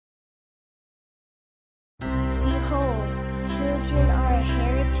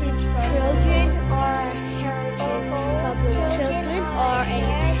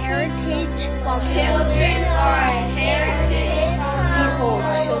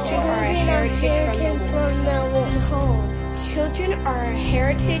children are a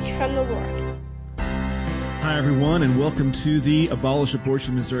heritage from the Lord. Hi, everyone, and welcome to the Abolish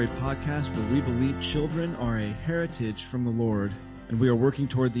Abortion Missouri podcast, where we believe children are a heritage from the Lord, and we are working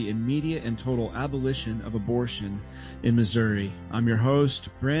toward the immediate and total abolition of abortion in Missouri. I'm your host,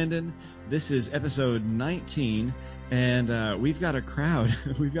 Brandon. This is episode 19, and we've got a crowd.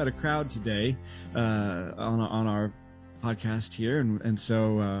 We've got a crowd today on our podcast here, and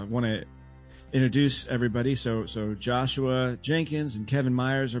so want to introduce everybody. So Joshua Jenkins and Kevin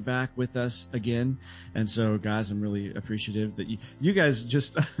Myers are back with us again. And so, guys, I'm really appreciative that you guys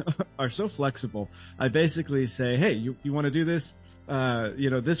just are so flexible. I basically say, hey, you want to do this,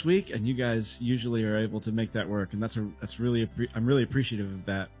 this week? And you guys usually are able to make that work. And I'm really appreciative of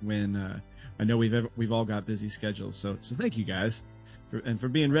that when, I know we've all got busy schedules. So thank you guys for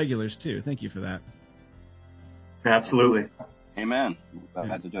being regulars too. Thank you for that. Absolutely. Amen.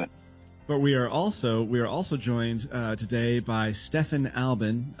 Glad to do it. But we are also joined today by Stephen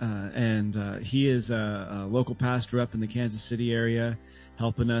Albin, and he is a local pastor up in the Kansas City area,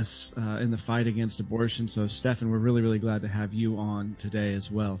 helping us in the fight against abortion. So, Stephen, we're really, really glad to have you on today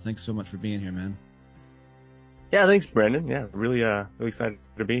as well. Thanks so much for being here, man. Yeah, thanks, Brandon. Yeah, really excited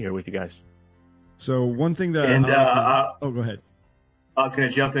to be here with you guys. So one thing that go ahead. I was going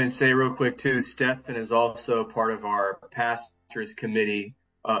to jump in and say real quick too, Stephen is also part of our pastors committee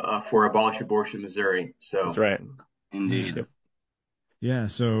for Abolish Abortion Missouri. So that's right. Indeed. Yeah.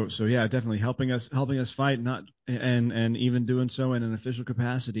 So yeah, definitely helping us fight, and even doing so in an official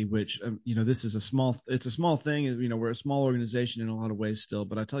capacity, which, this is a small thing. We're a small organization in a lot of ways still,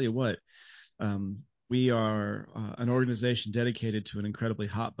 but I tell you what, we are an organization dedicated to an incredibly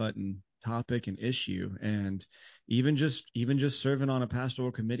hot button topic and issue. And even just serving on a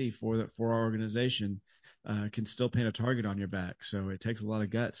pastoral committee for our organization can still paint a target on your back. So it takes a lot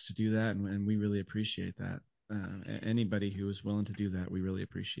of guts to do that, and we really appreciate that. Anybody who is willing to do that, we really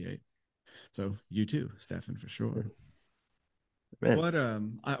appreciate. So you too, Stephen, for sure. Man.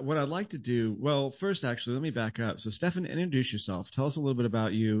 What I'd like to do, well, first, actually, let me back up. So, Stephen, introduce yourself. Tell us a little bit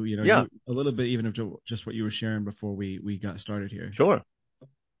about you. A little bit even of just what you were sharing before we got started here. Sure.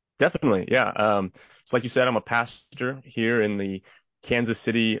 Definitely. Yeah. So like you said, I'm a pastor here in the Kansas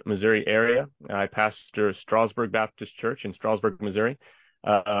City, Missouri area. I pastor Strasburg Baptist Church in Strasburg, Missouri.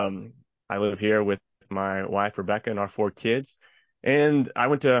 I live here with my wife, Rebecca, and our 4 kids. And I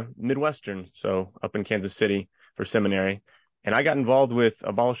went to Midwestern, so up in Kansas City for seminary. And I got involved with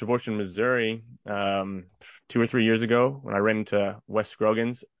Abolish Abortion Missouri 2 or 3 years ago when I ran into Wes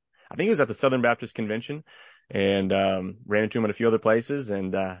Scroggins. I think he was at the Southern Baptist Convention, and ran into him at a few other places.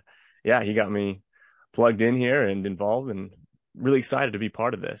 And he got me plugged in here and involved, and really excited to be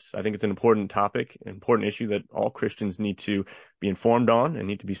part of this. I think it's an important topic, an important issue that all Christians need to be informed on and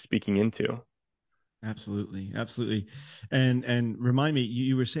need to be speaking into. Absolutely. And remind me,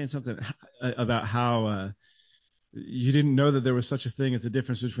 you were saying something about how you didn't know that there was such a thing as a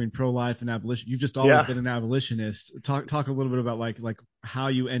difference between pro-life and abolition. You've just always been an abolitionist. Talk a little bit about like how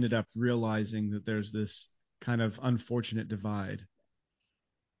you ended up realizing that there's this kind of unfortunate divide.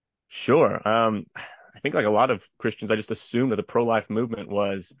 Sure. I think like a lot of Christians, I just assumed that the pro-life movement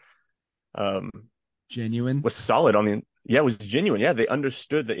was genuine, was solid it was genuine. Yeah, they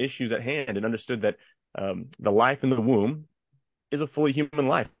understood the issues at hand and understood that the life in the womb is a fully human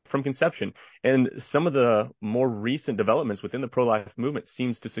life from conception. And some of the more recent developments within the pro-life movement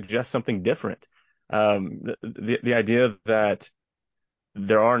seems to suggest something different. The idea that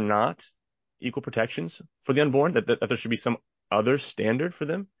there are not equal protections for the unborn, that there should be some other standard for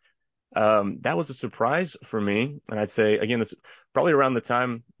them. That was a surprise for me. And I'd say, again, this probably around the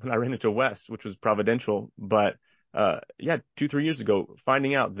time when I ran into Wes, which was providential. But 2-3 years ago,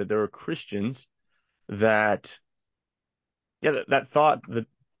 finding out that there were Christians that thought that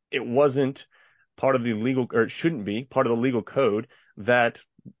it wasn't part of the legal, or it shouldn't be part of the legal code, that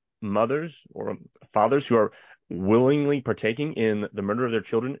mothers or fathers who are willingly partaking in the murder of their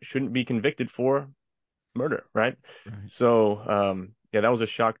children shouldn't be convicted for murder, right? So, that was a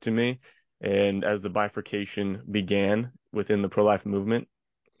shock to me. And as the bifurcation began within the pro-life movement,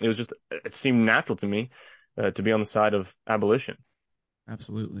 it seemed natural to me to be on the side of abolition.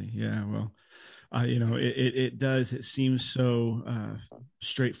 Absolutely. Yeah. Well, it seems so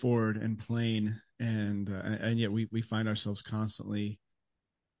straightforward and plain, and yet we find ourselves constantly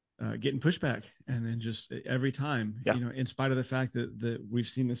getting pushback, and then just every time, in spite of the fact that we've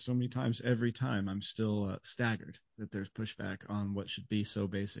seen this so many times, every time I'm still staggered that there's pushback on what should be so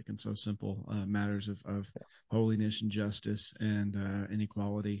basic and so simple matters of holiness and justice and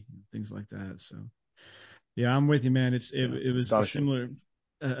inequality, things like that. So, yeah, I'm with you, man. It was similar.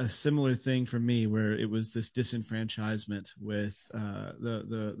 a similar thing for me, where it was this disenfranchisement with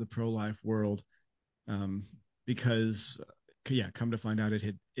the pro-life world, because come to find out,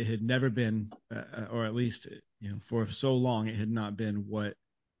 it had never been, or at least for so long, it had not been what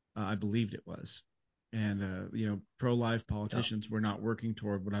I believed it was. And pro-life politicians were not working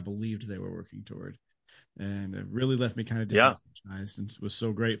toward what I believed they were working toward, and it really left me kind of disenfranchised. And was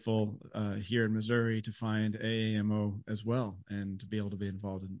so grateful here in Missouri to find AAMO as well, and to be able to be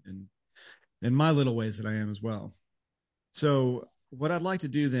involved in my little ways that I am as well. So what I'd like to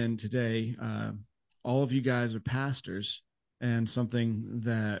do then today, all of you guys are pastors, and something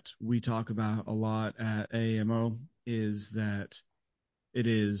that we talk about a lot at AAMO is that it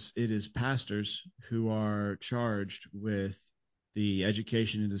is pastors who are charged with the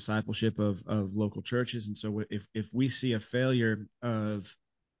education and discipleship of local churches. And so if we see a failure of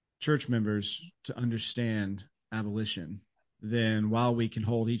church members to understand abolition, then while we can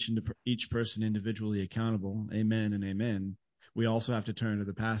hold each person individually accountable, amen and amen, we also have to turn to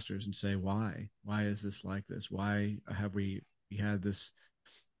the pastors and say, why is this like this? Why have we had this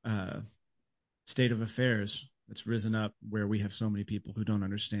state of affairs that's risen up where we have so many people who don't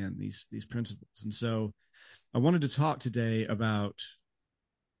understand these principles? And so I wanted to talk today about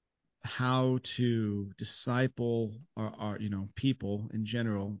how to disciple our people in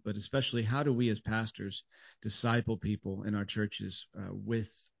general, but especially how do we as pastors disciple people in our churches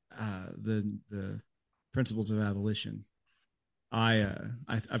with the principles of abolition.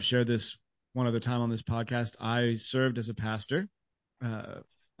 I've shared this one other time on this podcast. I served as a pastor at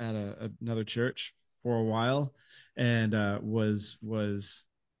another church for a while, and was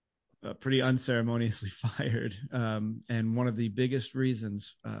pretty unceremoniously fired. And one of the biggest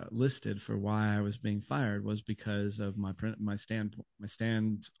reasons listed for why I was being fired was because of my stand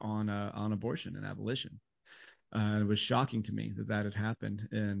on abortion and abolition. It was shocking to me that had happened,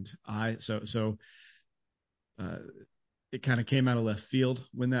 and it kind of came out of left field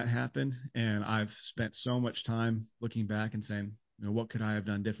when that happened. And I've spent so much time looking back and saying, what could I have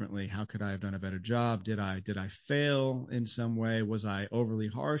done differently? How could I have done a better job? Did I fail in some way? Was I overly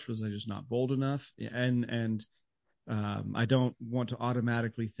harsh? Was I just not bold enough? And I don't want to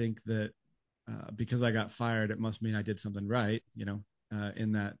automatically think that because I got fired, it must mean I did something right, in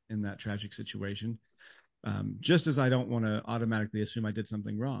that tragic situation. Just as I don't want to automatically assume I did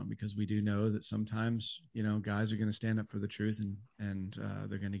something wrong, because we do know that sometimes, guys are going to stand up for the truth, and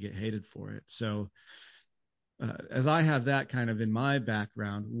they're going to get hated for it. So as I have that kind of in my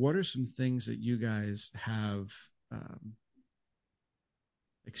background, what are some things that you guys have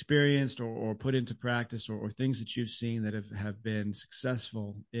experienced or put into practice, or things that you've seen that have been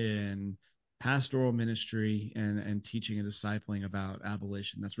successful in pastoral ministry and teaching and discipling about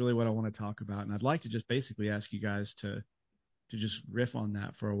abolition? That's really what I want to talk about. And I'd like to just basically ask you guys to just riff on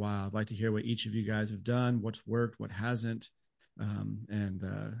that for a while. I'd like to hear what each of you guys have done, what's worked, what hasn't,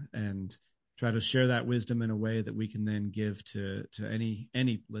 and try to share that wisdom in a way that we can then give to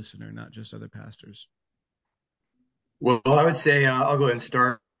any listener, not just other pastors. Well, I would say I'll go ahead and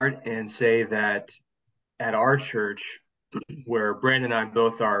start and say that at our church, where Brandon and I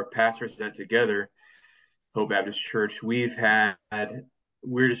both are pastors at together, Hope Baptist Church, we're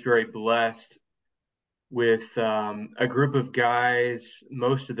just very blessed with a group of guys.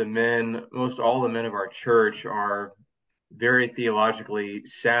 Most all the men of our church are very theologically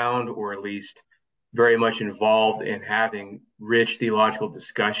sound, or at least very much involved in having rich theological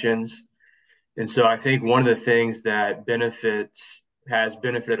discussions. And so I think one of the things that has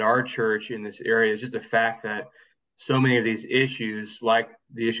benefited our church in this area is just the fact that so many of these issues, like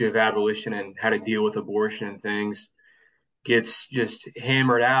the issue of abolition and how to deal with abortion and things, gets just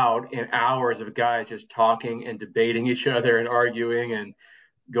hammered out in hours of guys just talking and debating each other and arguing and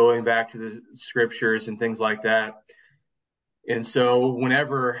going back to the scriptures and things like that. And so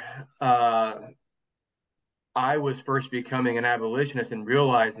whenever I was first becoming an abolitionist and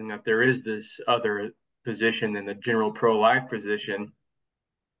realizing that there is this other position than the general pro-life position,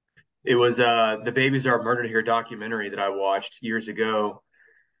 it was the Babies Are Murdered Here documentary that I watched years ago.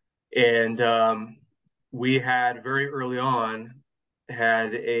 And we had very early on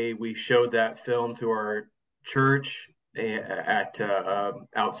we showed that film to our church at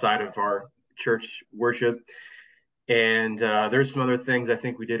outside of our church worship. And there's some other things I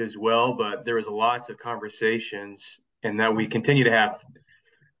think we did as well, but there was lots of conversations, and that we continue to have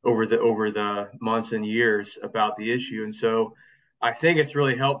over the months and years about the issue. And so I think it's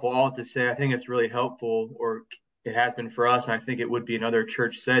really helpful. I think it's really helpful, or it has been for us, and I think it would be in other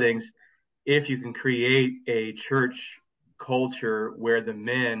church settings, if you can create a church culture where the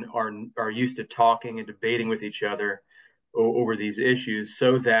men are used to talking and debating with each other, over these issues,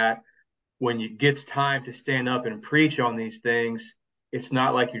 so that when it gets time to stand up and preach on these things, it's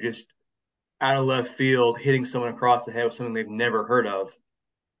not like you're just out of left field hitting someone across the head with something they've never heard of,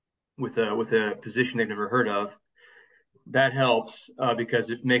 with a position they've never heard of. That helps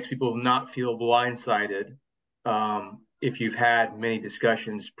because it makes people not feel blindsided if you've had many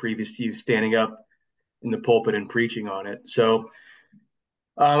discussions previous to you standing up in the pulpit and preaching on it. So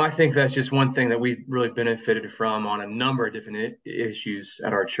I think that's just one thing that we've really benefited from on a number of different issues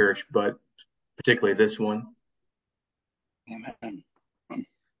at our church, but particularly this one. Amen.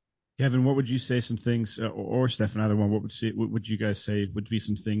 Kevin, what would you say some things, or Stephen, either one, what would you guys say would be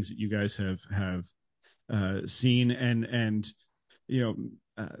some things that you guys have seen and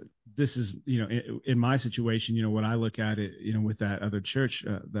this is, in my situation, what I look at it, with that other church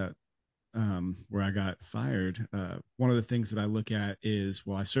that where I got fired, one of the things that I look at is,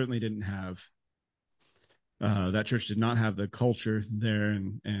 well, I certainly didn't have that church did not have the culture there,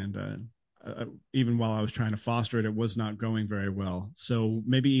 and even while I was trying to foster it, it was not going very well. So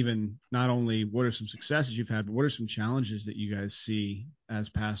maybe even not only what are some successes you've had, but what are some challenges that you guys see as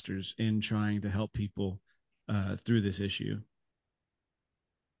pastors in trying to help people through this issue?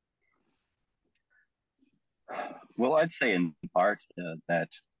 Well, I'd say in part that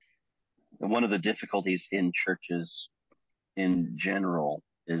one of the difficulties in churches in general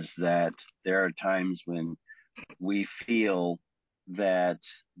is that there are times when we feel that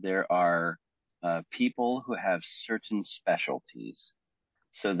there are people who have certain specialties,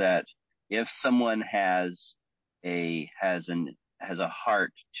 so that if someone has a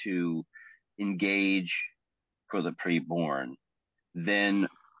heart to engage for the preborn, then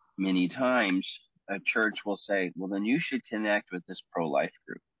many times a church will say, well, then you should connect with this pro-life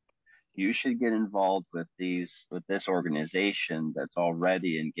group. You should get involved with this organization that's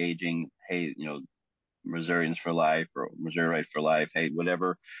already engaging, hey, Missourians for Life or Missouri Right for Life, hey,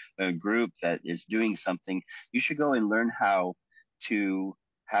 whatever group that is doing something, you should go and learn how to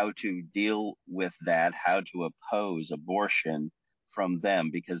deal with that, how to oppose abortion from them,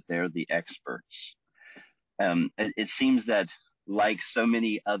 because they're the experts. It seems that, like so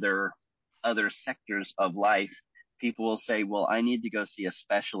many other sectors of life, people will say, well, I need to go see a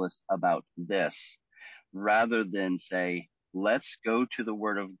specialist about this, rather than say, let's go to the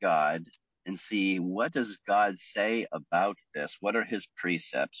Word of God and see, what does God say about this? What are his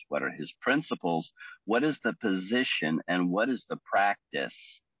precepts? What are his principles? What is the position and what is the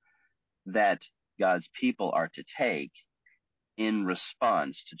practice that God's people are to take in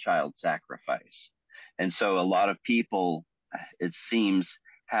response to child sacrifice? And so a lot of people, it seems,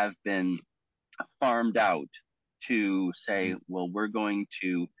 have been farmed out to say, well, we're going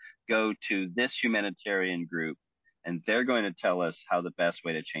to go to this humanitarian group and they're going to tell us how the best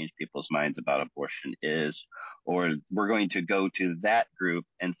way to change people's minds about abortion is, or we're going to go to that group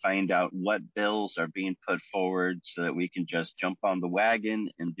and find out what bills are being put forward so that we can just jump on the wagon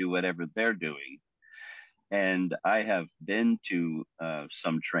and do whatever they're doing. And I have been to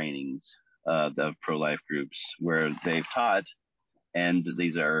some trainings of pro-life groups where they've taught, and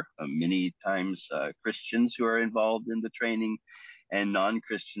these are many times Christians who are involved in the training, and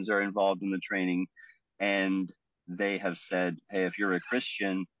non-Christians are involved in the training. And they have said, hey, if you're a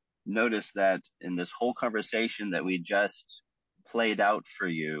Christian, notice that in this whole conversation that we just played out for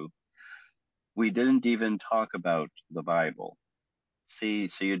you, we didn't even talk about the Bible. See,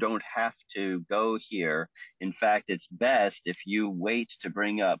 so you don't have to go here. In fact, it's best if you wait to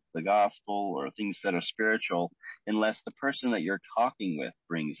bring up the gospel or things that are spiritual, unless the person that you're talking with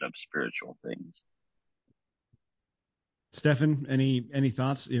brings up spiritual things. Stefan, any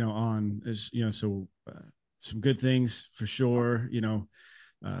thoughts, on, some good things for sure,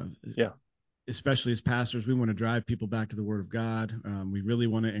 Yeah. especially as pastors, we want to drive people back to the Word of God. We really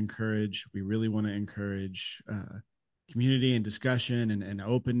want to encourage community and discussion and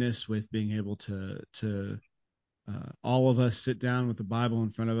openness, with being able to all of us sit down with the Bible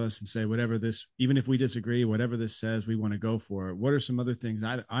in front of us and say, whatever this, even if we disagree, whatever this says, we want to go for it. What are some other things,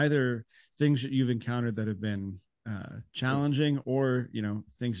 either things that you've encountered that have been challenging, or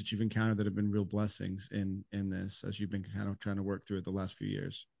things that you've encountered that have been real blessings in this, as you've been kind of trying to work through it the last few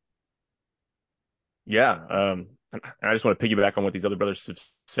years? Yeah. I just want to piggyback on what these other brothers have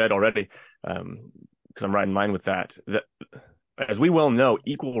said already, because I'm right in line with that. That, as we well know,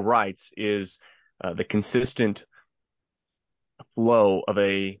 equal rights is the consistent flow of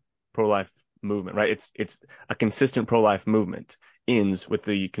a pro-life movement, right? It's a consistent pro-life movement ends with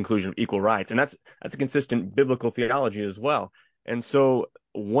the conclusion of equal rights, and that's a consistent biblical theology as well. And so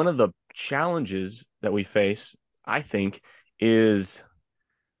one of the challenges that we face, I think, is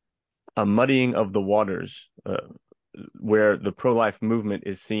a muddying of the waters where the pro-life movement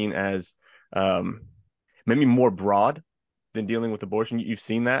is seen as maybe more broad than dealing with abortion. You've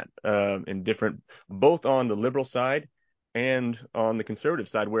seen that in different, both on the liberal side and on the conservative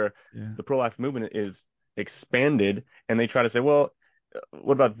side, where the pro-life movement is expanded, and they try to say, well,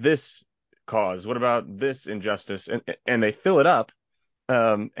 what about this cause? What about this injustice? And they fill it up,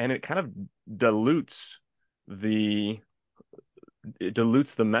 and it kind of dilutes the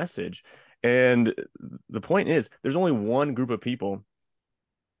message. And the point is, there's only one group of people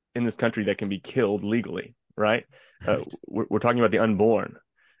in this country that can be killed legally, right? We're talking about the unborn.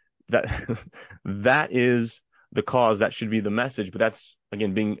 That that is the cause. That should be the message, but that's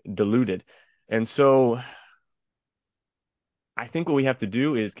again being diluted. And so I think what we have to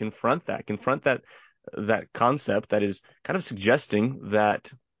do is confront that concept that is kind of suggesting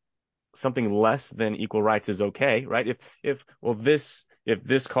that something less than equal rights is okay, right? If this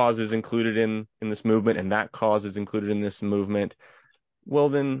cause is included in this movement and that cause is included in this movement, well,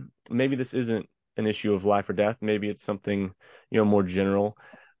 then maybe this isn't an issue of life or death. Maybe it's something, more general.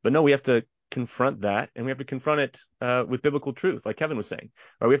 But no, we have to confront that, and we have to confront it with biblical truth, like Kevin was saying.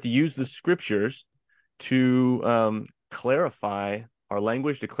 Right? We have to use the scriptures to clarify our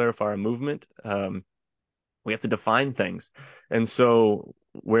language, to clarify our movement. We have to define things. And so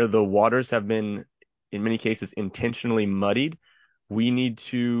where the waters have been, in many cases, intentionally muddied, we need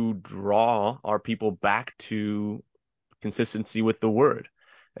to draw our people back to consistency with the word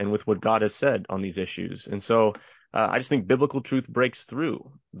and with what God has said on these issues. And so I just think biblical truth breaks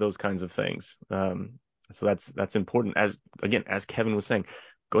through those kinds of things. So that's important, as Kevin was saying,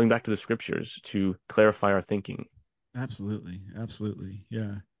 going back to the scriptures to clarify our thinking. Absolutely.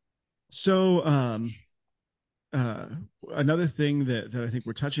 Yeah. So another thing that I think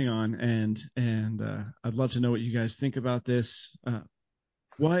we're touching on, and I'd love to know what you guys think about this.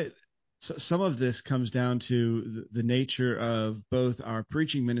 Some of this comes down to the nature of both our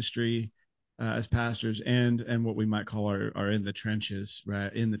preaching ministry as pastors and what we might call our in the trenches,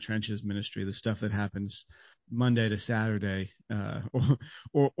 right? In the trenches ministry, the stuff that happens Monday to Saturday,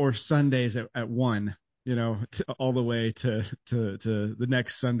 or Sundays at 1, all the way to the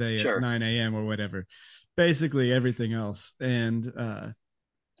next Sunday at 9 a.m. or whatever. Basically everything else. And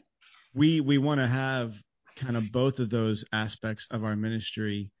we want to have kind of both of those aspects of our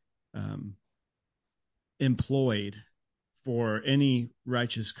ministry employed for any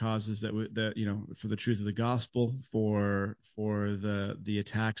righteous causes that for the truth of the gospel, for the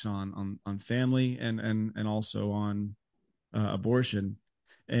attacks on family and also on abortion.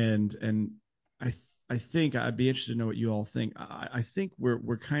 And I think I'd be interested to know what you all think. I think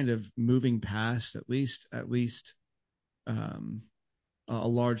we're kind of moving past at least a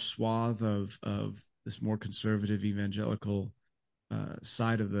large swath of this more conservative evangelical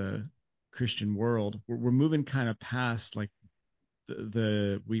side of the Christian world. We're moving kind of past like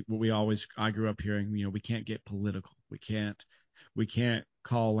I grew up hearing, we can't get political. We can't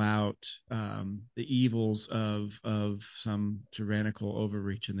call out the evils of some tyrannical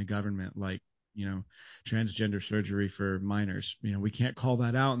overreach in the government, like transgender surgery for minors. We can't call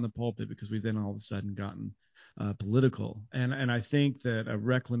that out in the pulpit because we've then all of a sudden gotten political. And I think that a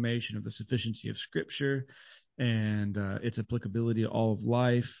reclamation of the sufficiency of Scripture and its applicability to all of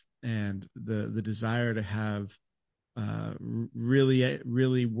life, and the desire to have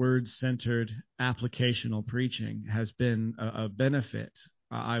really word-centered applicational preaching has been a benefit,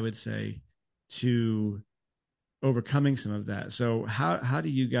 I would say, to overcoming some of that. So how do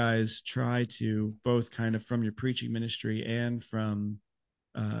you guys try to, both kind of from your preaching ministry and from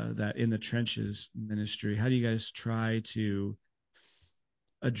that in the trenches ministry, how do you guys try to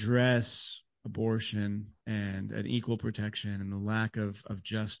address abortion and equal protection and the lack of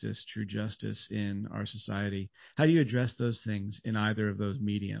justice, true justice in our society? How do you address those things in either of those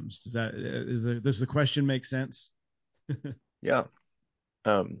mediums? Does the question make sense? Yeah.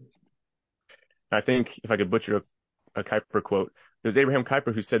 I think if I could butcher a Kuyper quote, it was Abraham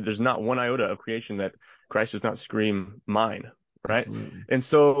Kuyper who said, "There's not one iota of creation that Christ does not scream mine." Right. Absolutely. And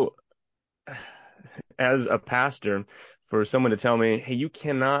so as a pastor, for someone to tell me, hey, you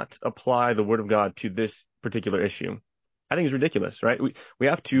cannot apply the word of God to this particular issue, I think is ridiculous, right? We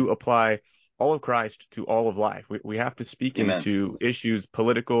have to apply all of Christ to all of life. We have to speak Amen. into issues,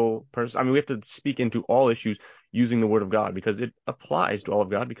 political, personal. I mean, we have to speak into all issues using the word of God because it applies to all of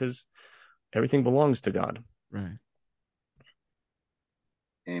God, because everything belongs to God. Right.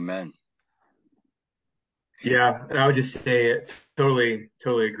 Amen. Yeah, and I would just say totally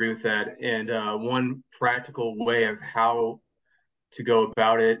agree with that. And one practical way of how to go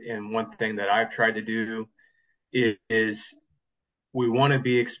about it, and one thing that I've tried to do is we want to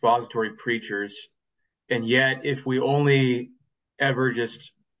be expository preachers, And yet, if we only ever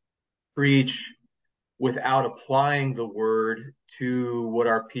just preach without applying the word to what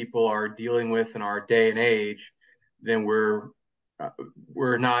our people are dealing with in our day and age, then we're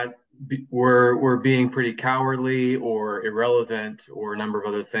not we're being pretty cowardly or irrelevant or a number of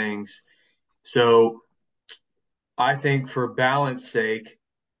other things. So I think for balance sake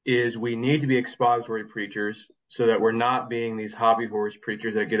is we need to be expository preachers so that we're not being these hobby horse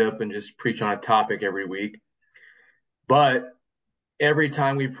preachers that get up and just preach on a topic every week. But every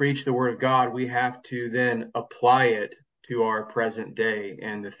time we preach the word of God, we have to then apply it to our present day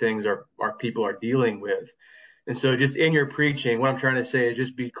and the things our people are dealing with. And so just in your preaching, what I'm trying to say is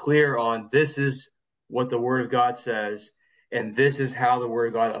just be clear on this is what the word of God says, and this is how the word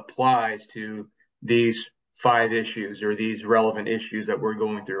of God applies to these 5 issues or these relevant issues that we're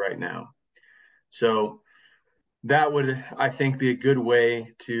going through right now. So that would, I think, be a good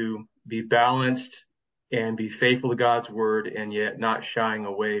way to be balanced and be faithful to God's word and yet not shying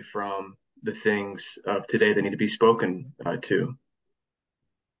away from the things of today that need to be spoken to.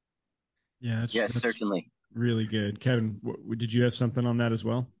 Yeah, Yes, that's certainly. really good. Kevin, did you have something on that as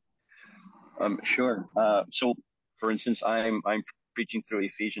well? Sure. So, for instance, I'm preaching through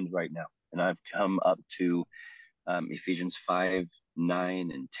Ephesians right now, and I've come up to Ephesians 5,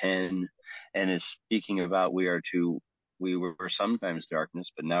 9, and 10, and it's speaking about we were sometimes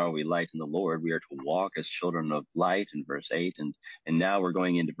darkness, but now are we light in the Lord. We are to walk as children of light in verse 8, and now we're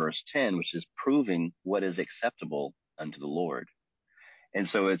going into verse 10, which is proving what is acceptable unto the Lord. And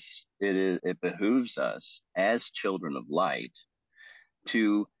so it behooves us as children of light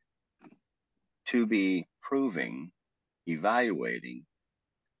to be proving, evaluating,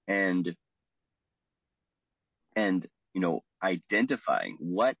 and identifying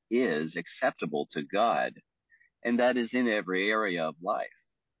what is acceptable to God, and that is in every area of life.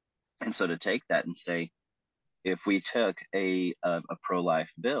 And so to take that and say, if we took a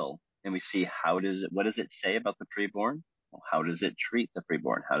pro-life bill and we see what does it say about the preborn? Well, how does it treat the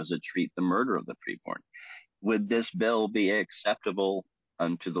preborn? How does it treat the murder of the preborn? Would this bill be acceptable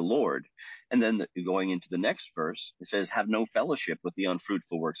unto the Lord? And then going into the next verse, it says, have no fellowship with the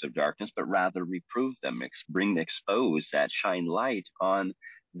unfruitful works of darkness, but rather reprove them, expose that, shine light on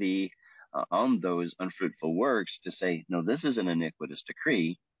those unfruitful works to say, no, this is an iniquitous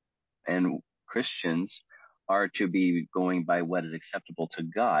decree. And Christians are to be going by what is acceptable to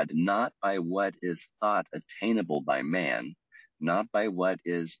God, not by what is thought attainable by man, not by what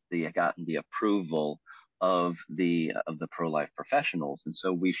is gotten the approval of the pro-life professionals. And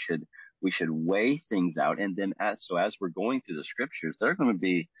so we should weigh things out. And then as we're going through the scriptures, there are going to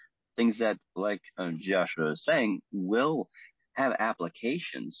be things that, like Joshua is saying, will have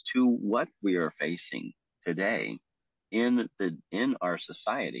applications to what we are facing today in our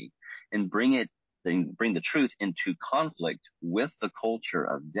society, and bring the truth into conflict with the culture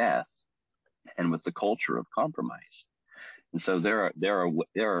of death and with the culture of compromise. And so there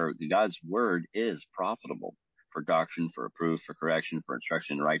are God's word is profitable for doctrine, for reproof, for correction, for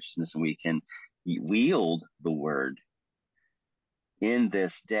instruction in righteousness, and we can wield the word in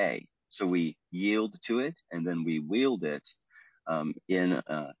this day. So we yield to it, and then we wield it in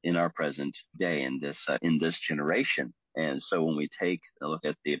our present day, in this generation. And so when we take a look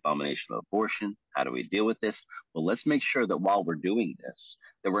at the abomination of abortion, how do we deal with this? Well, let's make sure that while we're doing this,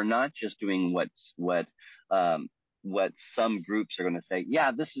 that we're not just doing what some groups are going to say,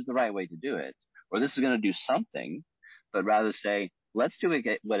 yeah, this is the right way to do it, or this is going to do something, but rather say, let's do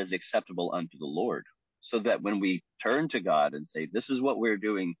what is acceptable unto the Lord, so that when we turn to God and say, this is what we're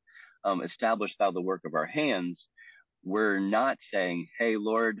doing, establish thou the work of our hands, we're not saying, hey,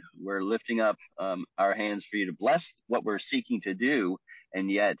 Lord, we're lifting up our hands for you to bless what we're seeking to do,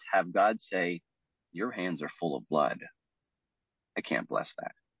 and yet have God say, your hands are full of blood. I can't bless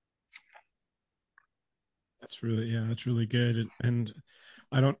that. That's really good. And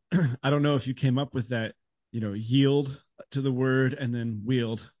I don't I don't know if you came up with that, yield to the word and then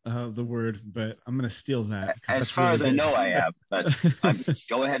wield the word, but I'm going to steal that. As far as I know, I have, but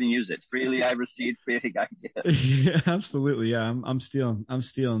go ahead and use it. Freely I receive, freely I give. Yeah, absolutely. Yeah, I'm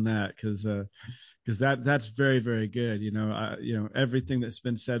stealing that because that's very, very good. Everything that's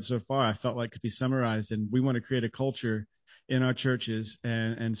been said so far, I felt like could be summarized, and we want to create a culture in our churches,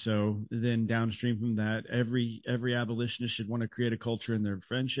 and so then downstream from that, every abolitionist should want to create a culture in their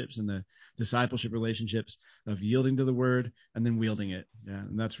friendships and the discipleship relationships of yielding to the word and then wielding it. Yeah,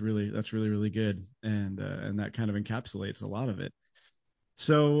 and that's really, really good, and that kind of encapsulates a lot of it.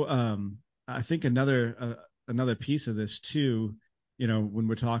 So I think another piece of this too, when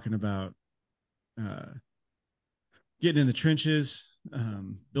we're talking about getting in the trenches,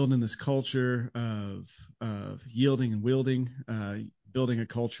 building this culture of yielding and wielding, building a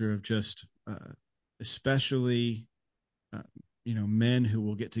culture of just especially men who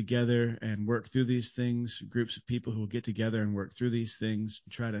will get together and work through these things, groups of people who will get together and work through these things,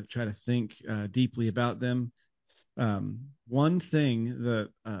 try to think deeply about them. One thing that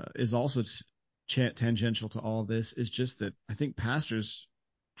is also tangential to all this is just that I think pastors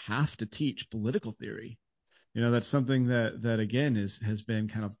have to teach political theory. That's something that again has been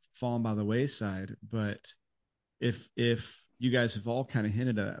kind of fallen by the wayside. But if you guys have all kind of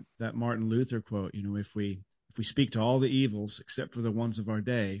hinted at that Martin Luther quote, if we speak to all the evils except for the ones of our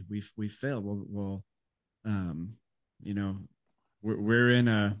day, we've failed. Well, we're in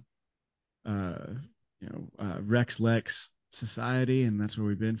a Rex Lex society, and that's where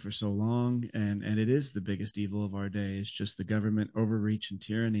we've been for so long. And it is the biggest evil of our day. It's just the government overreach and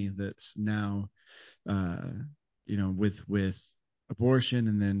tyranny that's now, with abortion,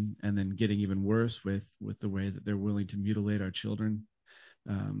 and then getting even worse with the way that they're willing to mutilate our children,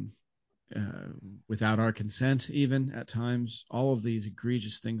 without our consent, even at times. All of these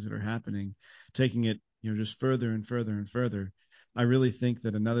egregious things that are happening, taking it, just further and further and further. I really think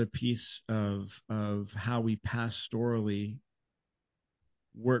that another piece of how we pastorally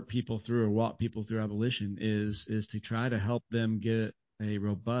work people through or walk people through abolition is to try to help them get a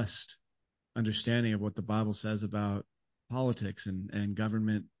robust understanding of what the Bible says about politics and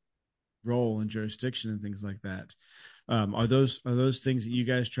government role and jurisdiction and things like that. Are those things that you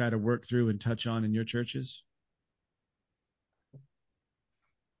guys try to work through and touch on in your churches?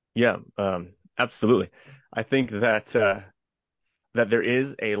 Yeah, absolutely. I think that there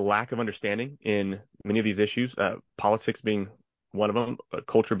is a lack of understanding in many of these issues, politics being one of them,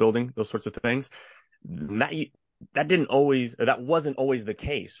 culture building, those sorts of things. That wasn't always the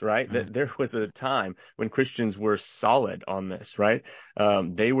case, right? There was a time when Christians were solid on this, right?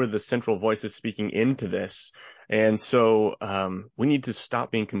 They were the central voices speaking into this. And so we need to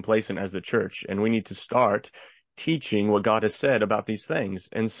stop being complacent as the church, and we need to start teaching what God has said about these things.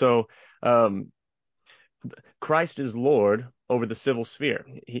 And so Christ is Lord over the civil sphere.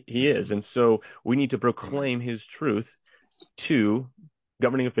 He is. And so we need to proclaim his truth to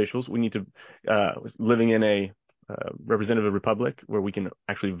governing officials. We need to, living in a representative republic where we can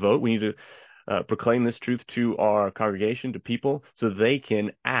actually vote, we need to proclaim this truth to our congregation, to people, so they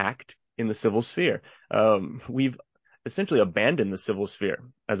can act in the civil sphere. We've essentially abandoned the civil sphere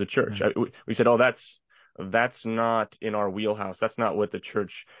as a church. Right. We said, that's not in our wheelhouse. That's not what the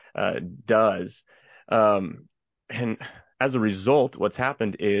church does. And as a result, what's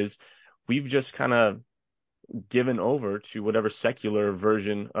happened is we've just kind of given over to whatever secular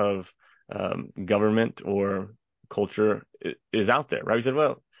version of government or culture is out there, right? We said,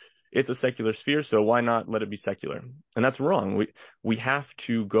 well, it's a secular sphere, so why not let it be secular? And that's wrong. We have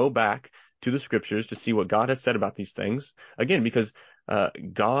to go back to the scriptures to see what God has said about these things. Again, because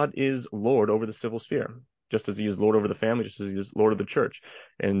God is Lord over the civil sphere, just as he is Lord over the family, just as he is Lord of the church.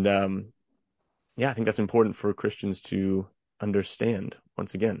 And I think that's important for Christians to understand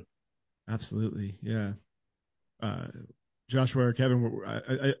once again. Absolutely. Yeah. Joshua or Kevin,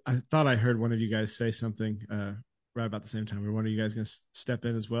 I thought I heard one of you guys say something right about the same time. Were one of you guys going to step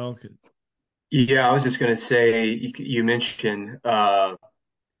in as well? Yeah, I was just going to say, you mentioned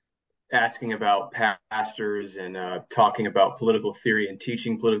asking about pastors and talking about political theory and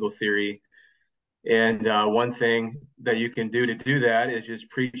teaching political theory. And one thing that you can do to do that is just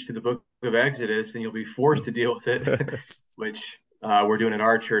preach to the book of Exodus, and you'll be forced to deal with it, which we're doing at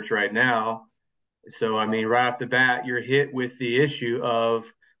our church right now. So, I mean, right off the bat, you're hit with the issue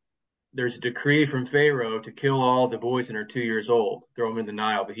of there's a decree from Pharaoh to kill all the boys that are 2 years old, throw them in the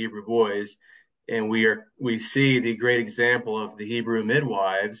Nile, the Hebrew boys. And we see the great example of the Hebrew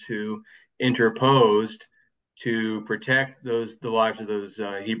midwives who interposed to protect the lives of those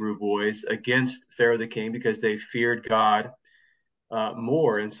Hebrew boys against Pharaoh the king, because they feared God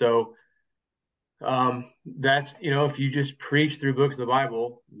more. And so that's, if you just preach through books of the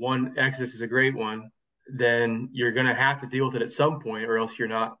Bible, one, Exodus is a great one, then you're going to have to deal with it at some point, or else you're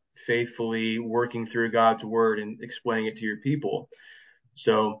not faithfully working through God's word and explaining it to your people.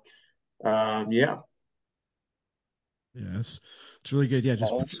 So, yeah. Yes, it's really good. Yeah,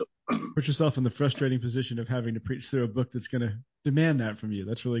 just put yourself in the frustrating position of having to preach through a book that's going to demand that from you.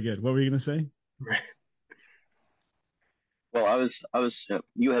 That's really good. What were you going to say? Right. Well, I was,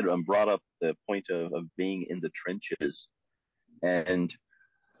 you had brought up the point of being in the trenches. And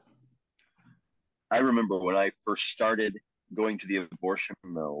I remember when I first started going to the abortion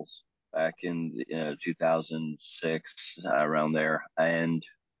mills back in 2006, around there. And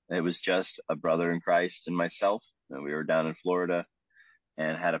it was just a brother in Christ and myself. We were down in Florida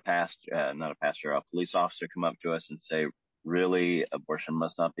and had a police officer come up to us and say, really, abortion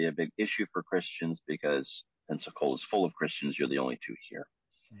must not be a big issue for Christians because Pensacola is full of Christians. You're the only two here.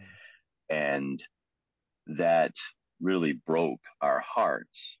 And that really broke our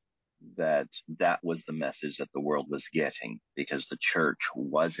hearts, that was the message that the world was getting, because the church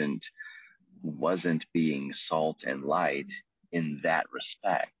wasn't being salt and light in that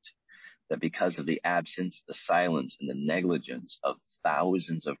respect. That because of the absence, the silence, and the negligence of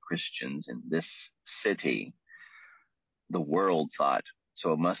thousands of Christians in this city, the world thought,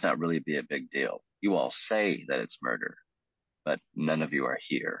 so it must not really be a big deal. You all say that it's murder, but none of you are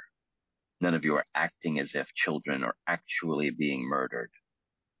here. None of you are acting as if children are actually being murdered.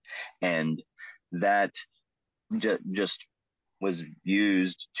 And that just was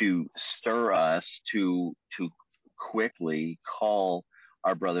used to stir us to quickly call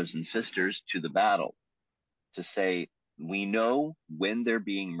our brothers and sisters to the battle, to say, we know when they're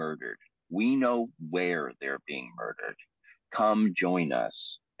being murdered. We know where they're being murdered. Come join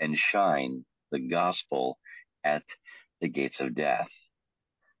us and shine the gospel at the gates of death.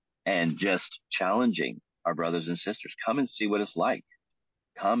 And just challenging our brothers and sisters, come and see what it's like.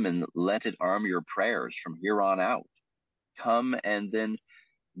 Come and let it arm your prayers from here on out. Come and then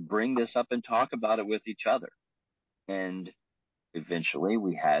bring this up and talk about it with each other. And eventually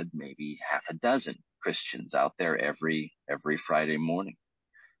we had maybe half a dozen Christians out there every Friday morning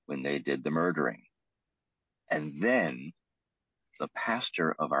when they did the murdering. And then the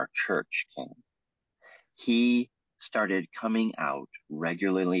pastor of our church came. He started coming out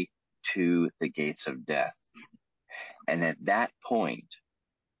regularly to the gates of death. And at that point,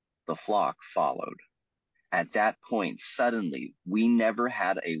 the flock followed. At that point, suddenly, we never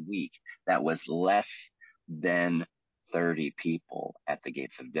had a week that was less than 30 people at the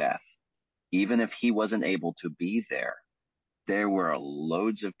gates of death. Even if he wasn't able to be there, there were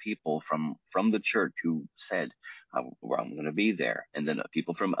loads of people from the church who said, well, I'm going to be there. And then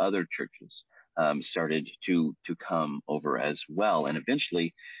people from other churches started to come over as well. And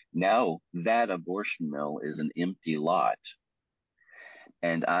eventually, now that abortion mill is an empty lot.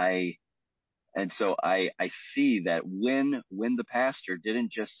 And so I see that when the pastor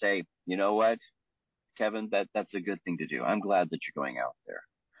didn't just say, you know what, Kevin, that's a good thing to do. I'm glad that you're going out there.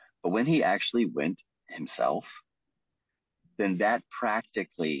 But when he actually went himself, then that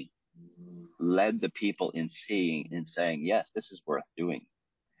practically led the people in seeing and saying, yes, this is worth doing.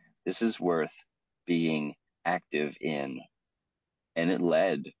 This is worth being active in. And it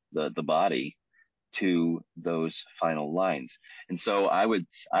led the body to those final lines. And so I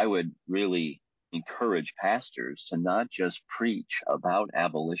would really encourage pastors to not just preach about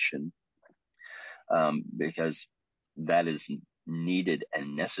abolition, because that is needed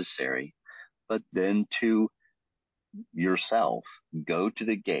and necessary, but then to yourself go to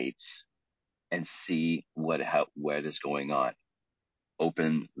the gates and see what is going on.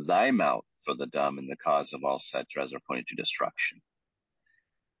 Open thy mouth for the dumb, and the cause of all such as are pointed to destruction.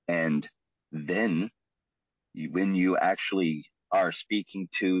 And then when you actually are speaking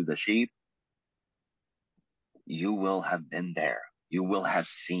to the sheep, you will have been there. You will have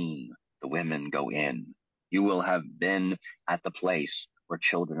seen the women go in. You will have been at the place where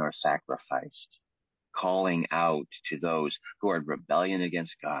children are sacrificed, calling out to those who are in rebellion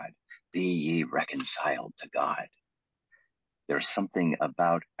against God, be ye reconciled to God. There's something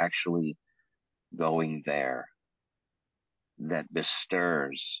about actually going there that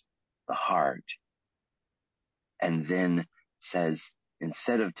bestirs the heart, and then says,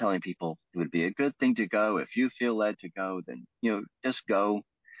 instead of telling people it would be a good thing to go, if you feel led to go, then, just go.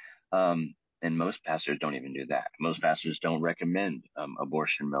 And most pastors don't even do that. Most pastors don't recommend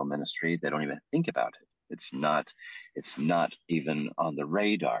abortion mill ministry. They don't even think about it. It's not even on the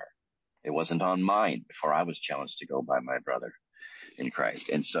radar. It wasn't on mine before I was challenged to go by my brother in Christ.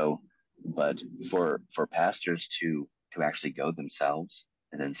 And so, but for pastors to actually go themselves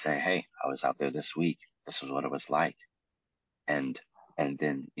and then say, hey, I was out there this week. This is what it was like. And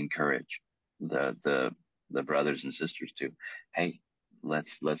then encourage the brothers and sisters to, hey,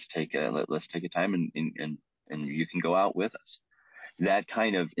 let's take a time and you can go out with us. That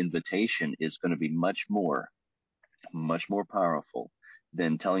kind of invitation is going to be much more powerful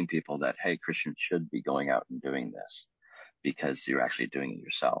than telling people that, hey, Christians should be going out and doing this, because you're actually doing it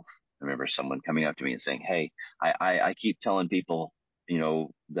yourself. I remember someone coming up to me and saying, hey, I keep telling people,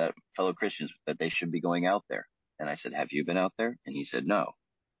 that fellow Christians, that they should be going out there. And I said, have you been out there? And he said, no.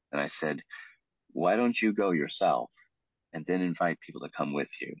 And I said, why don't you go yourself and then invite people to come with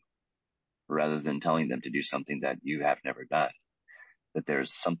you, rather than telling them to do something that you have never done? that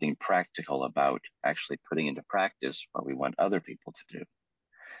there's something practical about actually putting into practice what we want other people to do.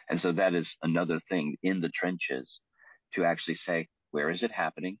 And so that is another thing in the trenches, to actually say, where is it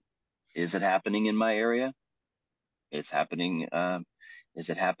happening? Is it happening in my area? It's happening. Is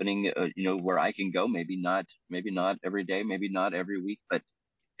it happening, where I can go? Maybe not every day, maybe not every week, but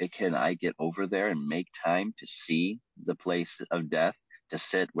can I get over there and make time to see the place of death, to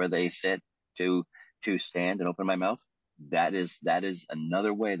sit where they sit, to stand and open my mouth? That is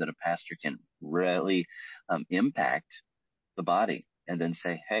another way that a pastor can really impact the body, and then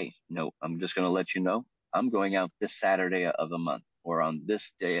say, hey, I'm just going to let you know, I'm going out this Saturday of a month, or on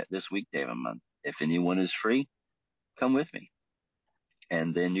this weekday of a month. If anyone is free, come with me.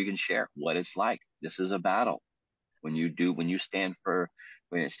 And then you can share what it's like. This is a battle. When you stand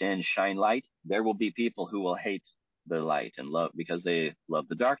and shine light, there will be people who will hate the light and love, because they love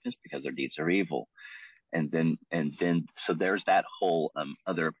the darkness, because their deeds are evil. And then, so there's that whole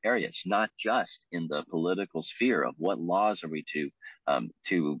other area. It's not just in the political sphere of what laws are we to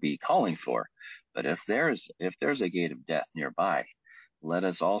be calling for, but if there's a gate of death nearby, let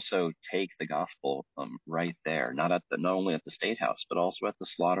us also take the gospel right there, not only at the state house, but also at the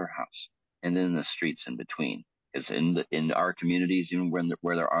slaughterhouse, and then in the streets in between. Because in our communities, even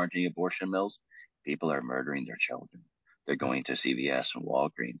where there aren't any abortion mills, people are murdering their children. They're going to CVS and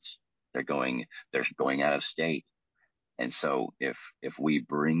Walgreens. They're going out of state. And so if we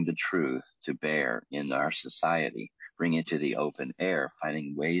bring the truth to bear in our society, bring it to the open air,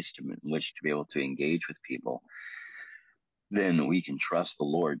 finding ways in which to be able to engage with people, then we can trust the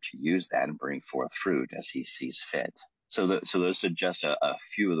Lord to use that and bring forth fruit as he sees fit. So those are just a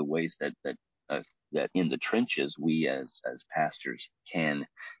few of the ways that in the trenches, we as pastors can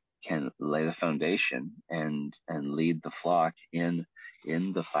lay the foundation and lead the flock in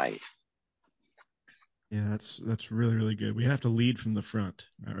the fight. Yeah, that's really, really good. We have to lead from the front,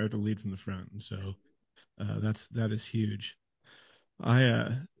 right? We have to lead from the front, and so that is huge. I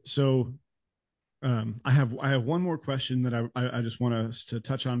have one more question that I just want us to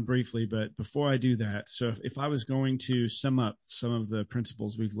touch on briefly, but before I do that, so if I was going to sum up some of the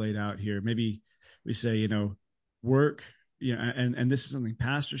principles we've laid out here, maybe we say, work, and this is something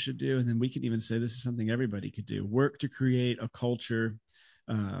pastors should do, and then we can even say this is something everybody could do. Work to create a culture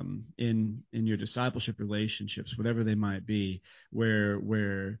in your discipleship relationships, whatever they might be,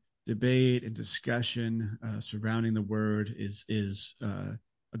 where debate and discussion surrounding the word is a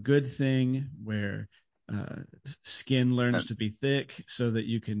good thing, where skin learns to be thick, so that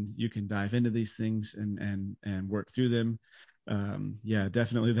you can dive into these things and work through them.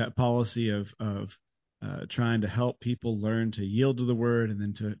 Definitely that policy of trying to help people learn to yield to the word and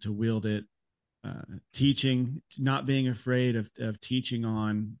then to wield it. Teaching, not being afraid of teaching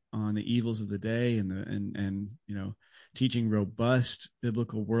on the evils of the day, and teaching robust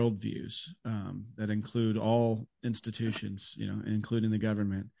biblical worldviews that include all institutions, including the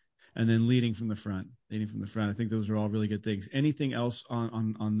government, and then leading from the front. I think those are all really good things. Anything else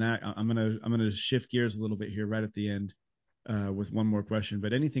on that? I'm gonna shift gears a little bit here right at the end with one more question.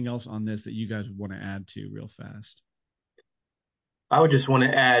 But anything else on this that you guys would want to add to real fast? I would just want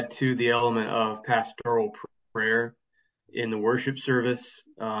to add to the element of pastoral prayer in the worship service.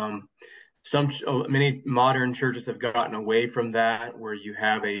 Many modern churches have gotten away from that, where you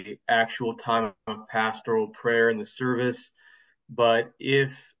have a actual time of pastoral prayer in the service. But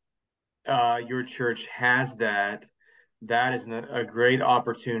if your church has that is a great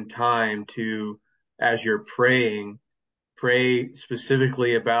opportune time to, as you're praying, pray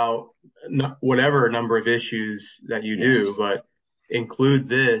specifically about whatever number of issues that you do, but include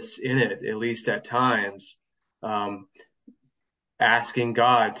this in it, at least at times, asking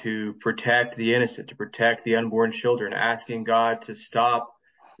God to protect the innocent, to protect the unborn children, asking God to stop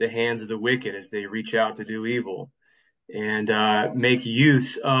the hands of the wicked as they reach out to do evil, and make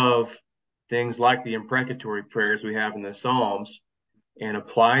use of things like the imprecatory prayers we have in the Psalms and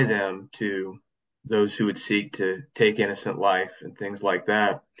apply them to those who would seek to take innocent life and things like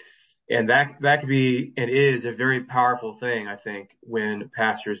that. And that could be and is a very powerful thing, I think, when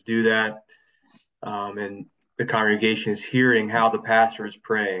pastors do that, and the congregation is hearing how the pastor is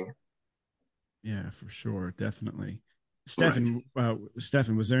praying. Yeah, for sure. Definitely. Stephen,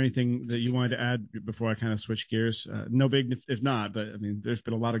 was there anything that you wanted to add before I kind of switch gears? No big if not, but I mean, there's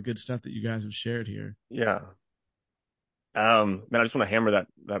been a lot of good stuff that you guys have shared here. Yeah. Man, I just want to hammer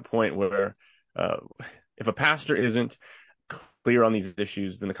that point where if a pastor isn't clear on these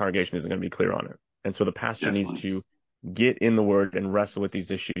issues, then the congregation isn't going to be clear on it. And so the pastor needs to get in the word and wrestle with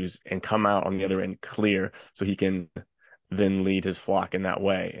these issues and come out on the other end clear, so he can then lead his flock in that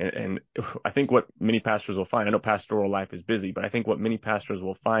way. And I think what many pastors will find, I know pastoral life is busy, but I think what many pastors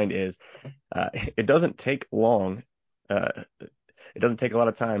will find is it doesn't take long. It doesn't take a lot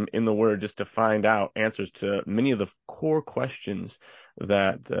of time in the Word just to find out answers to many of the core questions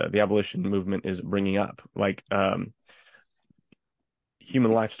that the abolition movement is bringing up. Like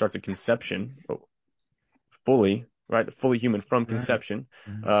human life starts at conception, fully, right? Fully human from conception.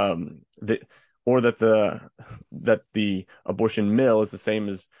 Or that the abortion mill is the same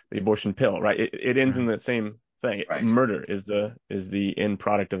as the abortion pill, right? It ends in the same thing. Right. Murder is the end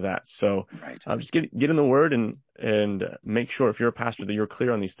product of that. So Right. just get in the Word and make sure, if you're a pastor, that you're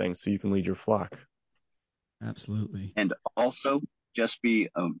clear on these things so you can lead your flock. Absolutely. And also just be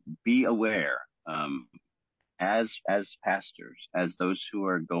aware, as pastors, as those who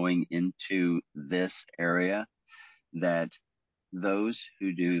are going into this area, that those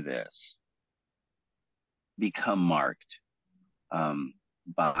who do this become marked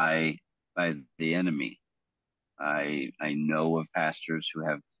by the enemy. I know of pastors who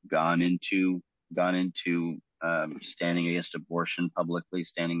have gone into standing against abortion publicly,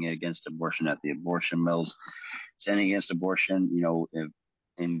 standing against abortion at the abortion mills, standing against abortion,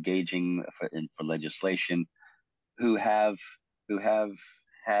 engaging for legislation, who have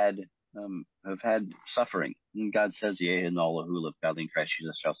had have had suffering. And God says, "Yea, and all who live godly in Christ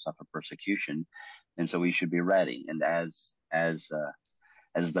Jesus shall suffer persecution," and so we should be ready. And as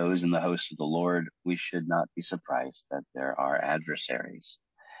those in the host of the Lord, we should not be surprised that there are adversaries,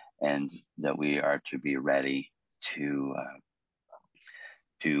 and that we are to be ready to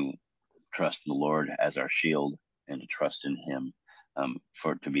trust the Lord as our shield, and to trust in Him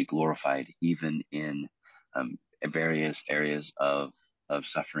for to be glorified even in various areas of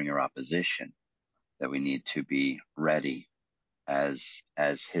suffering or opposition. That we need to be ready as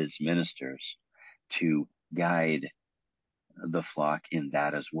His ministers to guide the flock in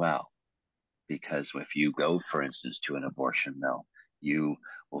that as well. Because if you go, for instance, to an abortion mill, you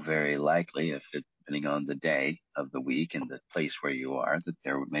will very likely, depending on the day of the week and the place where you are, that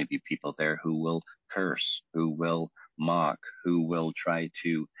there may be people there who will curse, who will mock, who will try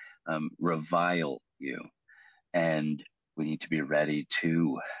to revile you. And we need to be ready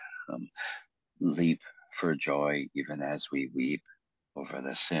to leap for joy even as we weep over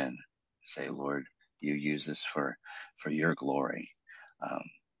the sin. Say, Lord, you use this for your glory.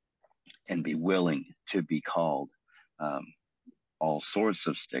 And be willing to be called all sorts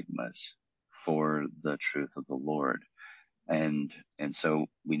of stigmas for the truth of the Lord. And so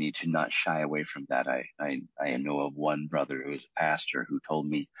we need to not shy away from that. I know of one brother who is a pastor who told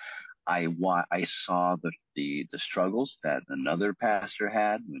me, I saw the struggles that another pastor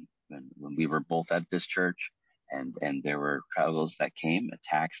had when we were both at this church, and there were struggles that came,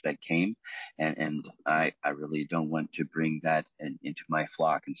 attacks that came, and I really don't want to bring that into my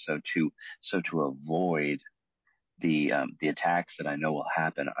flock. And so to avoid the attacks that I know will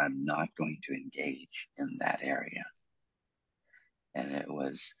happen, I'm not going to engage in that area. And that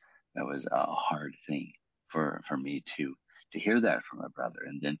was a hard thing for me to hear that from a brother,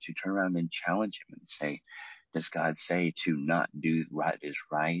 and then to turn around and challenge him and say, does God say to not do what is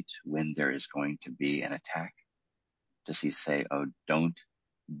right when there is going to be an attack? Does He say, oh, don't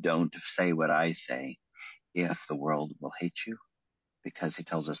say what I say if the world will hate you? Because He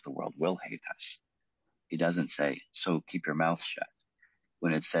tells us the world will hate us. He doesn't say, so keep your mouth shut.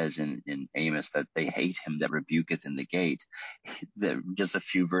 When it says in Amos that they hate him that rebuketh in the gate, that just a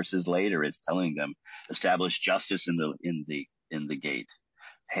few verses later, it's telling them, establish justice in the gate,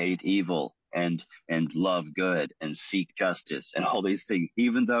 hate evil and love good, and seek justice, and all these things.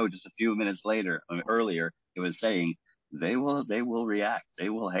 Even though just a few minutes earlier, it was saying they will react, they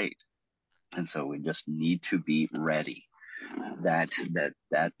will hate. And so we just need to be ready that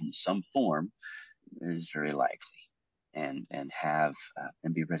in some form is very likely, and have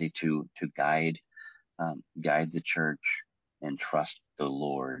and be ready to guide the church, and trust the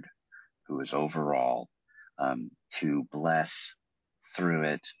Lord, who is over all, to bless through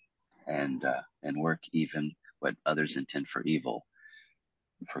it, and work even what others intend for evil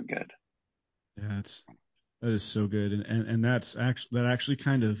for good. Yeah, that is so good, and that actually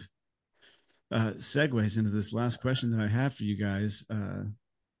kind of segues into this last question that I have for you guys.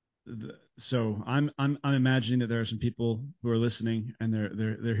 So I'm imagining that there are some people who are listening, and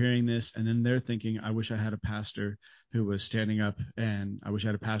they're hearing this, and then they're thinking, I wish I had a pastor who was standing up, and I wish I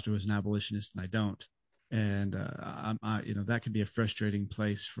had a pastor who was an abolitionist, and I don't. And that could be a frustrating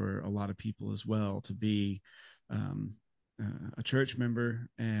place for a lot of people as well, to be a church member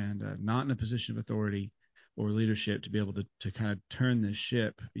and not in a position of authority or leadership, to be able to kind of turn this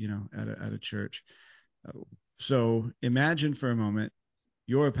ship, at a church. So imagine for a moment,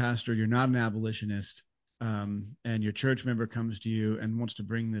 you're a pastor, you're not an abolitionist, and your church member comes to you and wants to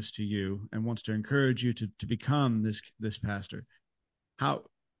bring this to you and wants to encourage you to become this pastor. How,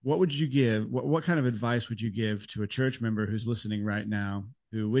 what would you give? What kind of advice would you give to a church member who's listening right now,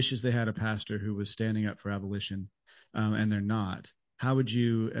 who wishes they had a pastor who was standing up for abolition, and they're not? How would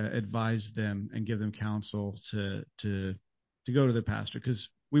you advise them and give them counsel to go to their pastor? Because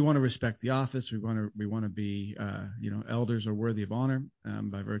we want to respect the office. We want to be, elders are worthy of honor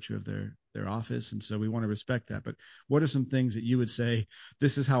by virtue of their office, and so we want to respect that. But what are some things that you would say?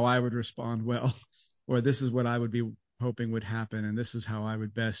 This is how I would respond well, or this is what I would be hoping would happen, and this is how I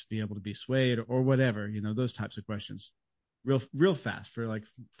would best be able to be swayed, or whatever. Those types of questions. Real fast for like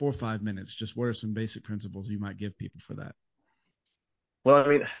 4 or 5 minutes. Just what are some basic principles you might give people for that? Well, I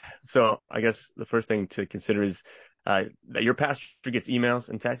mean, so I guess the first thing to consider is that your pastor gets emails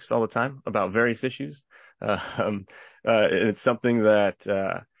and texts all the time about various issues. And it's something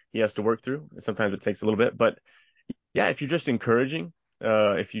that he has to work through. Sometimes it takes a little bit, but yeah, if you're just encouraging,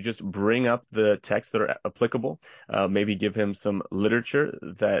 if you just bring up the texts that are applicable, maybe give him some literature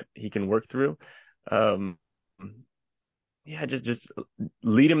that he can work through. Um, yeah, just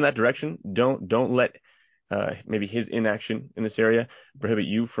lead him in that direction. Don't let maybe his inaction in this area prohibit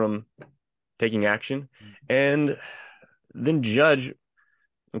you from taking action, and then judge.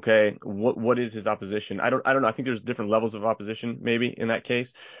 Okay, what is his opposition? I don't know. I think there's different levels of opposition maybe in that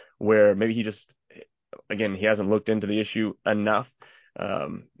case, where maybe he just, again, he hasn't looked into the issue enough.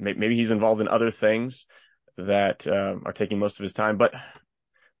 Maybe he's involved in other things that are taking most of his time, but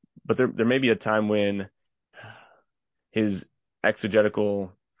there may be a time when his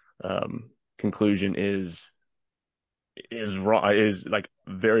exegetical conclusion is wrong, is like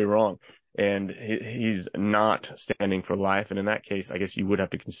very wrong, and he's not standing for life. And in that case, I guess you would have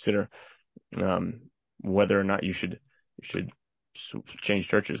to consider whether or not you should change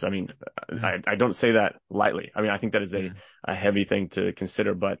churches. I mean, I don't say that lightly. I mean, I think that is a heavy thing to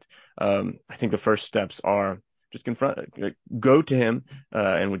consider, but I think the first steps are just go to him,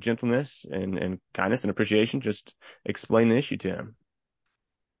 and with gentleness and kindness and appreciation, just explain the issue to him.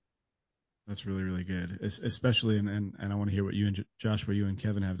 That's really, really good, especially, and I want to hear what you and Joshua, you and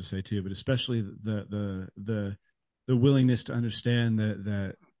Kevin have to say too, but especially the willingness to understand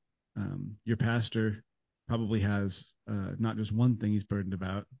that your pastor probably has not just one thing he's burdened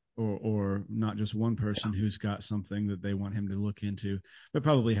about, or not just one person who's got something that they want him to look into, but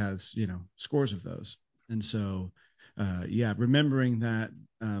probably has scores of those. And so, remembering that.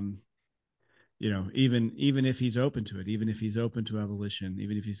 Even if he's open to it, even if he's open to abolition,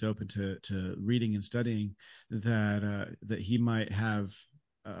 even if he's open to reading and studying, that he might have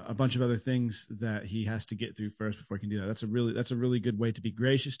a bunch of other things that he has to get through first before he can do that. That's a really good way to be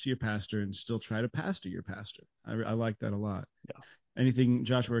gracious to your pastor and still try to pastor your pastor. I like that a lot. Yeah. Anything,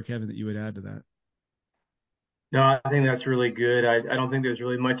 Joshua or Kevin, that you would add to that? No, I think that's really good. I don't think there's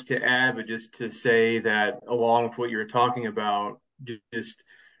really much to add, but just to say that along with what you're talking about, just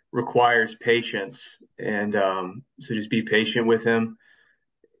requires patience. And so just be patient with him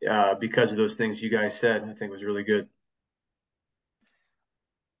because of those things you guys said. I think was really good.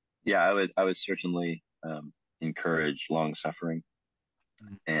 Yeah, I would certainly encourage long suffering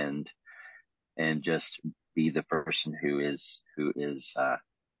and just be the person who is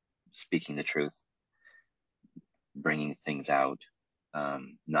speaking the truth, bringing things out,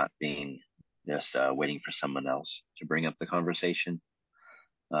 not being just waiting for someone else to bring up the conversation.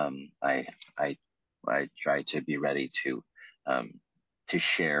 I try to be ready to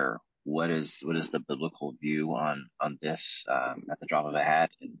share what is the biblical view on this at the drop of a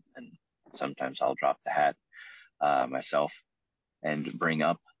hat, and sometimes I'll drop the hat myself and bring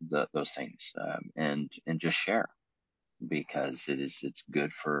up those things, and just share, because it's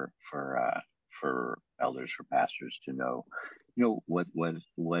good for elders, for pastors to know what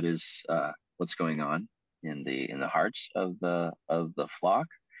is what's going on in the hearts of the flock,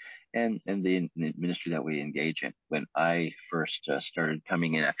 and the ministry that we engage in. When I first started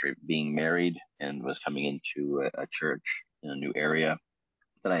coming in after being married and was coming into a church in a new area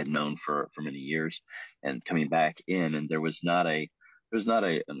that I had known for many years, and coming back in, and there was not an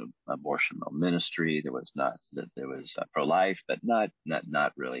abortion ministry. There was not that there was pro-life, but not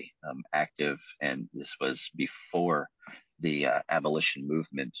really active. And this was before the abolition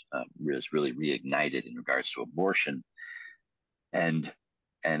movement was really reignited in regards to abortion. And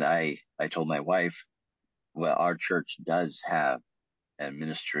I told my wife, well, our church does have a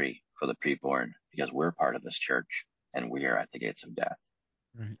ministry for the preborn because we're part of this church and we are at the gates of death.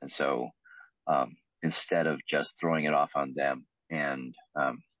 Right. And so instead of just throwing it off on them and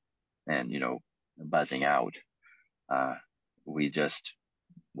buzzing out,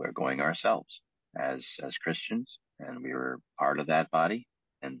 we're going ourselves as Christians, and we were part of that body.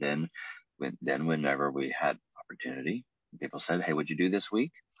 And then whenever we had opportunity, people said, "Hey, what'd you do this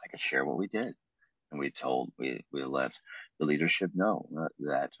week?" I could share what we did. And we let the leadership know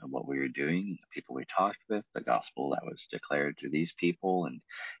that what we were doing, the people we talked with, the gospel that was declared to these people,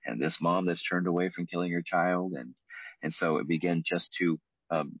 and this mom that's turned away from killing her child, and so it began just to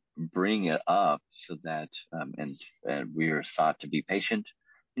bring it up, so that and we are sought to be patient.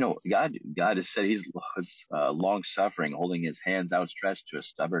 God has said He's long suffering, holding His hands outstretched to a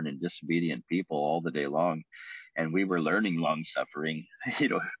stubborn and disobedient people all the day long, and we were learning long suffering.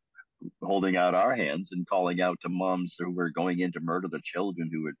 Holding out our hands and calling out to moms who were going in to murder the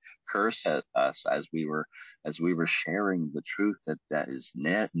children, who would curse at us as we were sharing the truth that is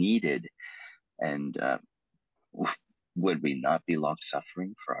needed. And would we not be long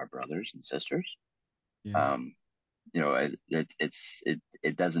suffering for our brothers and sisters? Yeah.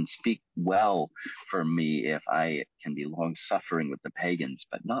 It doesn't speak well for me if I can be long suffering with the pagans,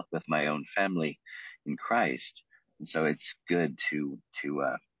 but not with my own family in Christ. And so it's good to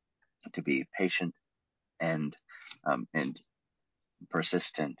be patient and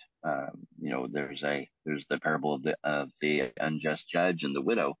persistent. There's the parable of the unjust judge and the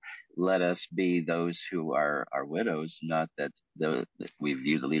widow. Let us be those who are widows, not that we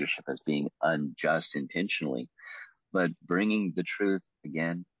view the leadership as being unjust intentionally, but bringing the truth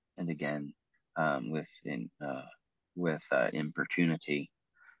again and again with importunity,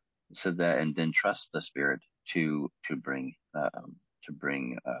 so that, and then trust the Spirit to bring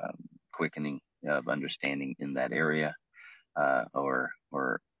quickening of understanding in that area, or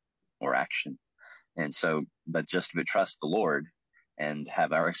action. And so, but just to trust the Lord and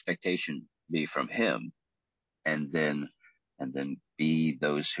have our expectation be from Him, and then be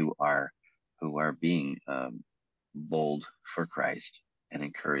those who are being bold for Christ and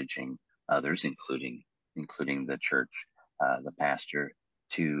encouraging others, including the church, the pastor,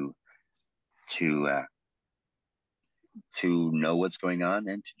 to know what's going on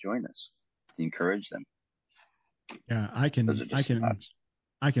and to join us, to encourage them. Yeah, I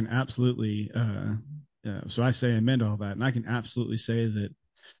can absolutely. So I say amen to all that, and I can absolutely say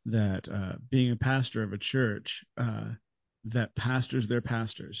that being a pastor of a church that pastors their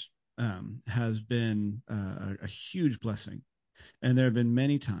pastors has been a huge blessing. And there have been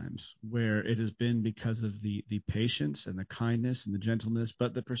many times where it has been because of the patience and the kindness and the gentleness,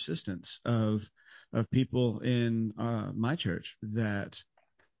 but the persistence of people in my church, that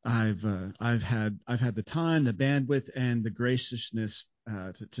I've had the time, the bandwidth, and the graciousness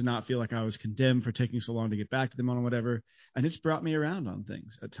to not feel like I was condemned for taking so long to get back to them on whatever, and it's brought me around on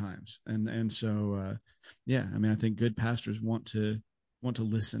things at times, and so yeah, I mean, I think good pastors want to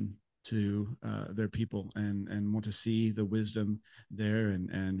listen to their people and want to see the wisdom there,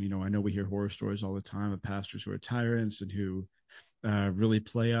 and I know we hear horror stories all the time of pastors who are tyrants and who really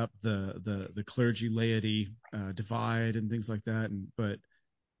play up the clergy laity divide and things like that, but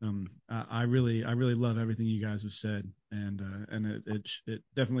I really love everything you guys have said, and it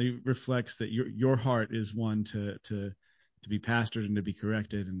definitely reflects that your heart is one to be pastored and to be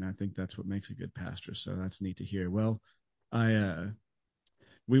corrected, and I think that's what makes a good pastor. So that's neat to hear. Well,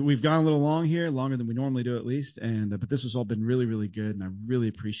 we've gone a little long here, longer than we normally do at least, but this has all been really, really good, and I really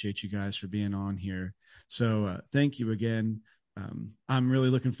appreciate you guys for being on here. So thank you again. I'm really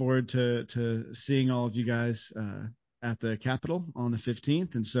looking forward to seeing all of you guys at the Capitol on the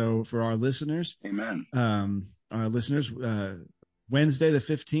 15th. And so for our listeners, amen. Wednesday the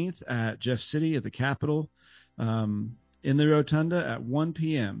 15th at Jeff City at the Capitol, in the Rotunda at 1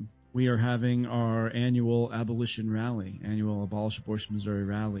 p.m., we are having our annual Abolition rally, annual Abolish Abortion Missouri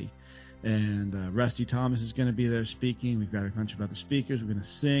rally. And Rusty Thomas is going to be there speaking. We've got a bunch of other speakers. We're going to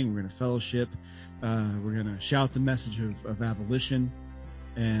sing. We're going to fellowship. We're going to shout the message of abolition.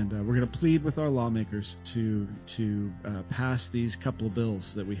 And we're going to plead with our lawmakers to pass these couple of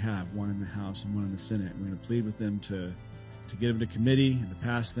bills that we have, one in the House and one in the Senate. We're going to plead with them to get them to committee and to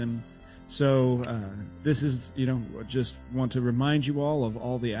pass them. So this is, just want to remind you all of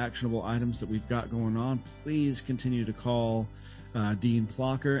all the actionable items that we've got going on. Please continue to call Dean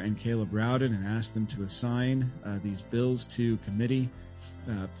Plocker and Caleb Rowden and ask them to assign these bills to committee.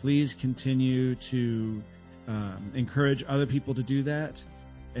 Please continue to encourage other people to do that.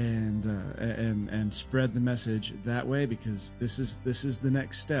 And spread the message that way, because this is the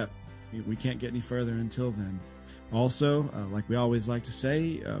next step. We can't get any further until then. Also, like we always like to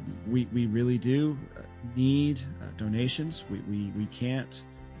say, we really do need donations. We can't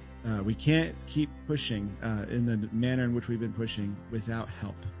keep pushing in the manner in which we've been pushing without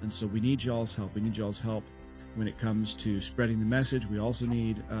help, and so we need y'all's help. We need y'all's help when it comes to spreading the message. We also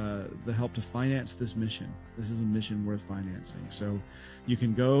need the help to finance this mission. This is a mission worth financing. So you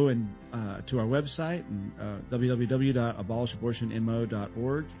can go and to our website,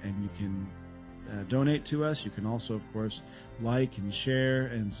 www.abolishabortionmo.org, and you can donate to us. You can also, of course, like and share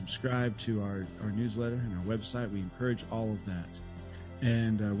and subscribe to our newsletter and our website. We encourage all of that.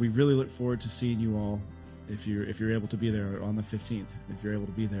 And we really look forward to seeing you all if you're able to be there on the 15th, if you're able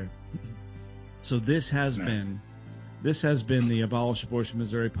to be there. So this has been the Abolish Abortion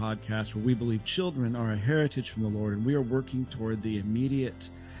Missouri podcast, where we believe children are a heritage from the Lord, and we are working toward the immediate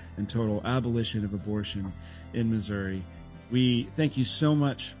and total abolition of abortion in Missouri. We thank you so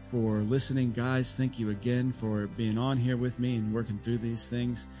much for listening, guys. Thank you again for being on here with me and working through these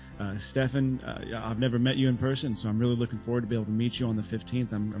things. Stephen, I've never met you in person, so I'm really looking forward to be able to meet you on the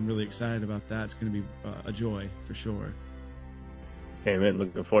 15th. I'm really excited about that. It's going to be a joy for sure. Amen.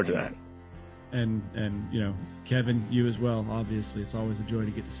 Looking forward to that. And Kevin, you as well. Obviously, it's always a joy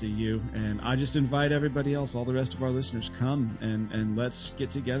to get to see you. And I just invite everybody else, all the rest of our listeners, come and let's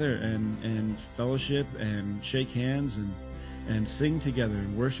get together and fellowship and shake hands and sing together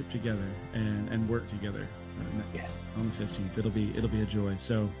and worship together and work together. Yes. On the 15th, it'll be a joy.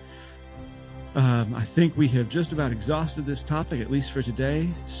 So I think we have just about exhausted this topic, at least for today.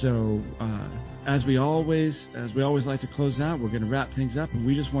 So as we always like to close out, we're going to wrap things up, and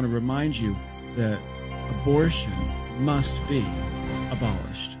we just want to remind you that abortion must be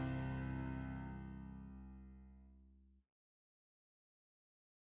abolished.